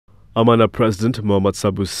Amanah President Mohamad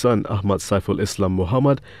Sabu's son, Ahmad Saiful Islam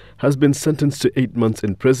Mohamad, has been sentenced to 8 months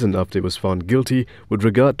in prison after he was found guilty with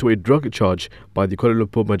regard to a drug charge by the Kuala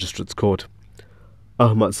Lumpur Magistrate's Court.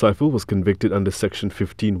 Ahmad Saiful was convicted under Section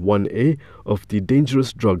 15(1)(a) of the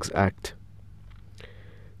Dangerous Drugs Act.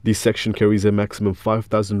 The section carries a maximum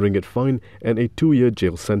 5,000 ringgit fine and a 2-year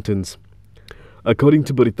jail sentence. According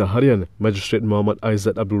to Berita Harian, Magistrate Mohamad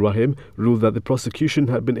Aizat Abdul Rahim ruled that the prosecution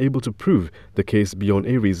had been able to prove the case beyond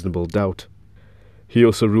a reasonable doubt. He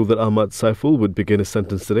also ruled that Ahmad Saiful would begin his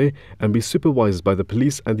sentence today and be supervised by the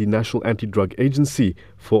police and the National Anti-Drug Agency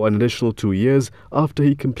for an additional 2 years after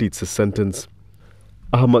he completes his sentence.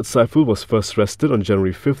 Ahmad Saiful was first arrested on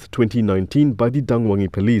January 5, 2019 by the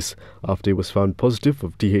Dangwangi police after he was found positive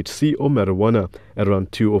of THC or marijuana at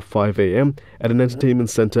around 2:05 a.m. at an entertainment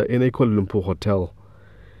centre in a Kuala Lumpur hotel.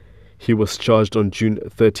 He was charged on June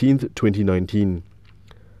 13, 2019.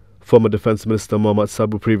 Former Defence Minister Mohamad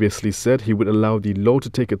Sabu previously said he would allow the law to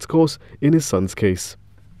take its course in his son's case.